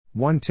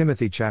1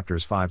 Timothy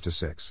chapters 5 to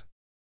 6.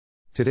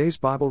 Today's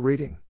Bible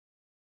reading.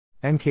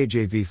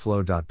 NKJV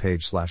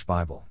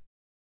flow.page/Bible.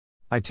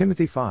 I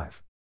Timothy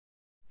 5.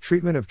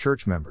 Treatment of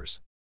church members.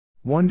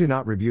 1 Do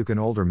not rebuke an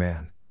older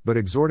man, but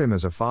exhort him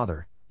as a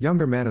father,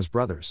 younger men as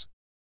brothers.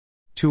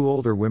 2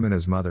 Older women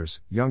as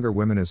mothers, younger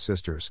women as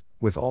sisters,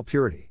 with all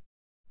purity.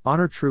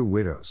 Honor true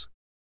widows.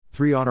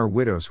 3 Honor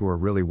widows who are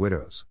really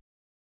widows.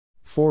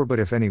 4 But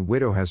if any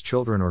widow has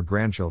children or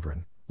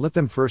grandchildren, let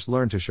them first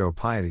learn to show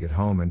piety at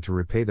home and to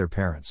repay their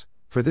parents,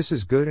 for this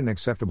is good and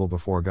acceptable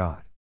before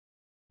God.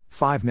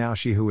 5 Now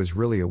she who is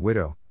really a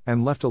widow,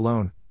 and left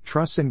alone,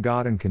 trusts in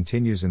God and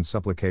continues in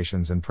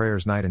supplications and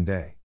prayers night and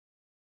day.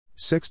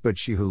 6 But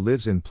she who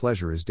lives in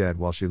pleasure is dead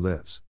while she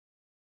lives.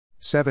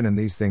 7 And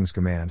these things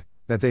command,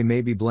 that they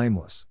may be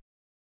blameless.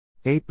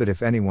 8 But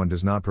if anyone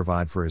does not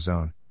provide for his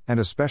own,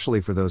 and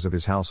especially for those of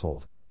his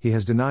household, he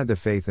has denied the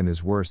faith and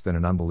is worse than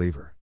an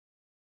unbeliever.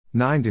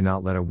 9 Do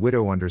not let a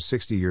widow under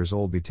 60 years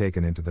old be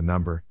taken into the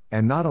number,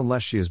 and not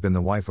unless she has been the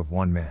wife of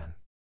one man.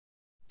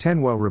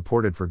 10 Well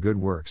reported for good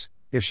works,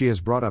 if she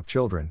has brought up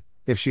children,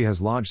 if she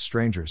has lodged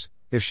strangers,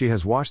 if she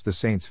has washed the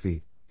saints'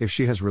 feet, if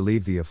she has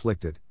relieved the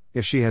afflicted,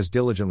 if she has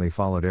diligently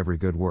followed every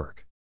good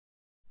work.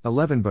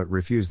 11 But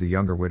refuse the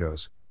younger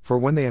widows, for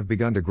when they have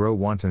begun to grow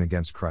wanton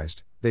against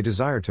Christ, they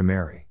desire to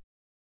marry.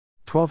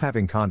 12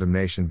 Having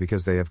condemnation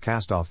because they have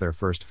cast off their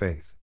first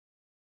faith.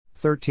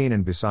 13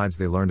 And besides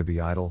they learn to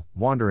be idle,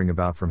 wandering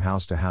about from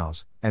house to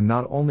house, and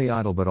not only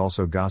idle but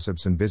also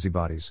gossips and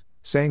busybodies,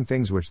 saying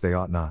things which they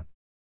ought not.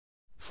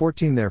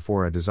 14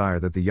 Therefore I desire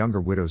that the younger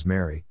widows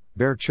marry,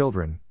 bear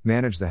children,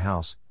 manage the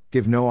house,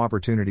 give no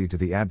opportunity to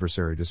the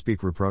adversary to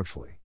speak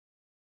reproachfully.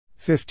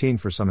 15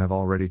 For some have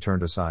already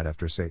turned aside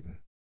after Satan.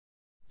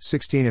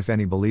 16 If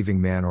any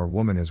believing man or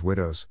woman is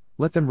widows,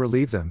 let them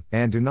relieve them,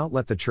 and do not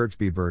let the church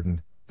be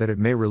burdened, that it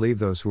may relieve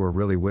those who are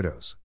really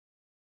widows.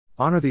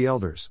 Honor the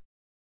elders.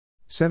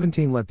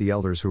 17 Let the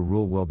elders who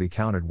rule well be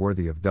counted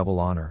worthy of double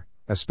honor,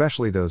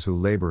 especially those who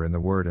labor in the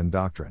word and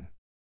doctrine.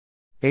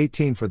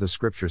 18 For the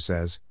scripture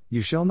says,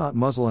 You shall not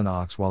muzzle an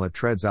ox while it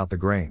treads out the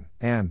grain,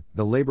 and,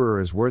 the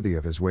laborer is worthy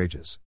of his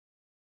wages.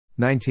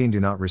 19 Do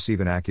not receive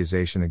an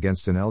accusation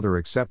against an elder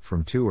except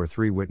from 2 or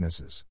 3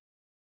 witnesses.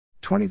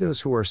 20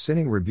 Those who are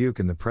sinning rebuke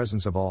in the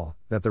presence of all,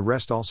 that the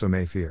rest also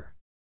may fear.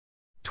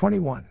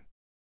 21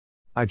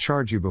 I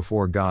charge you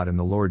before God and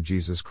the Lord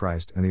Jesus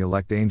Christ and the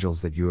elect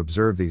angels that you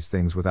observe these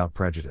things without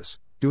prejudice,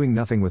 doing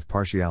nothing with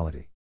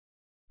partiality.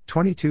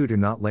 22 Do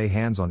not lay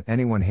hands on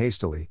anyone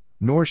hastily,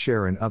 nor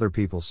share in other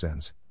people's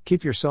sins,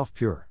 keep yourself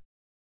pure.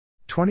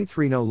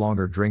 23 No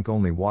longer drink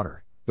only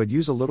water, but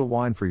use a little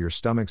wine for your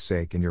stomach's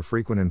sake and your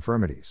frequent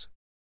infirmities.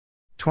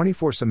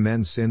 24 Some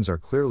men's sins are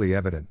clearly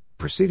evident,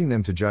 preceding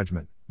them to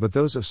judgment, but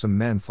those of some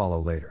men follow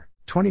later.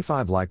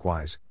 25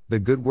 Likewise, the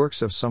good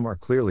works of some are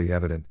clearly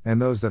evident,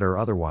 and those that are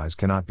otherwise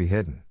cannot be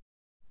hidden.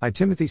 I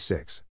Timothy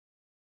 6.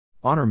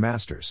 Honor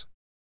masters.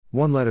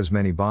 1 Let as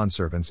many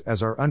bondservants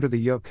as are under the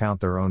yoke count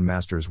their own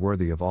masters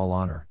worthy of all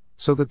honor,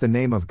 so that the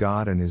name of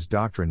God and his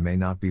doctrine may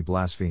not be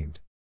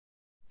blasphemed.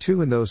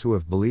 2 And those who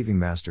have believing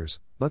masters,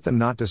 let them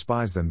not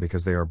despise them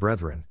because they are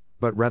brethren,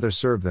 but rather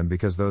serve them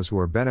because those who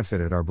are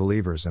benefited are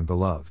believers and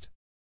beloved.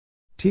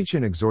 Teach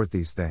and exhort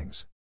these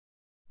things.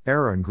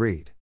 Error and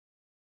greed.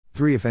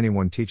 3 If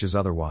anyone teaches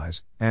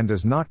otherwise, and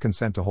does not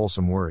consent to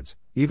wholesome words,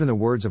 even the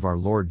words of our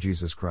Lord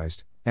Jesus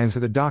Christ, and to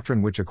the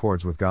doctrine which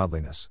accords with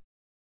godliness.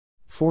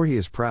 4 He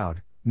is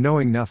proud,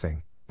 knowing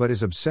nothing, but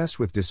is obsessed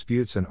with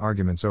disputes and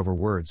arguments over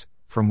words,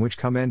 from which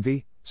come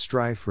envy,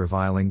 strife,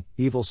 reviling,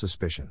 evil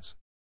suspicions.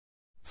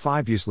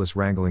 5 Useless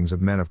wranglings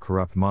of men of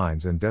corrupt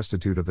minds and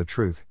destitute of the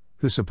truth,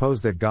 who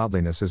suppose that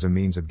godliness is a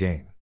means of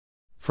gain.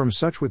 From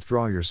such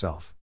withdraw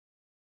yourself.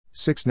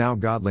 6 Now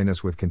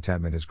godliness with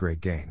contentment is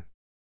great gain.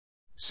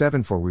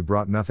 7 For we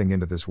brought nothing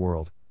into this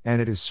world,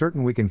 and it is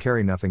certain we can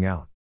carry nothing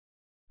out.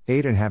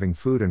 8 And having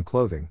food and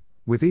clothing,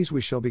 with these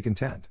we shall be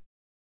content.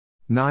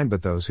 9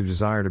 But those who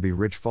desire to be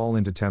rich fall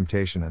into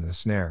temptation and a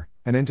snare,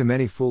 and into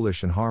many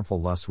foolish and harmful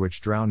lusts which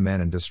drown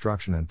men in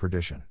destruction and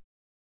perdition.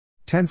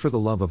 10 For the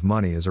love of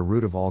money is a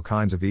root of all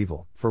kinds of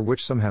evil, for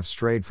which some have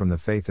strayed from the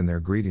faith in their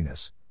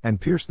greediness, and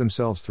pierced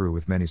themselves through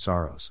with many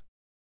sorrows.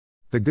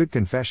 The good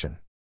confession.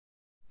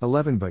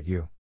 11 But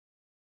you,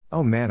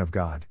 O man of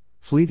God,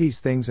 flee these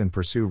things and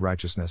pursue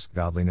righteousness,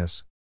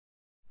 godliness,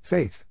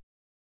 faith,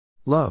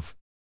 love,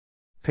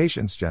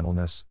 patience,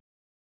 gentleness.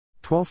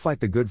 12 Fight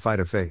the good fight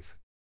of faith.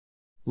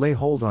 Lay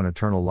hold on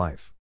eternal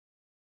life,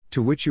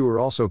 to which you are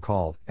also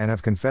called, and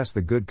have confessed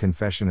the good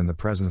confession in the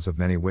presence of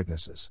many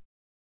witnesses.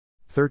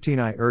 13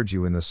 I urge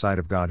you in the sight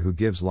of God who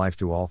gives life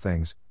to all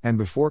things, and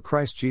before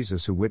Christ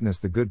Jesus who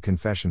witnessed the good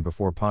confession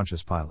before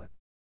Pontius Pilate.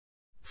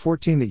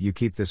 14 That you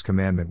keep this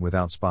commandment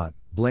without spot,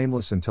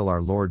 blameless until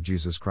our Lord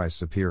Jesus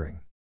Christ's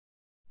appearing.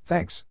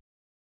 Thanks.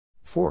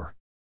 4.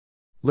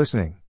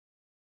 Listening.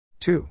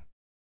 2.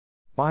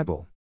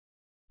 Bible.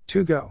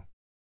 2 Go.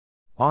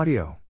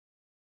 Audio.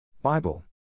 Bible.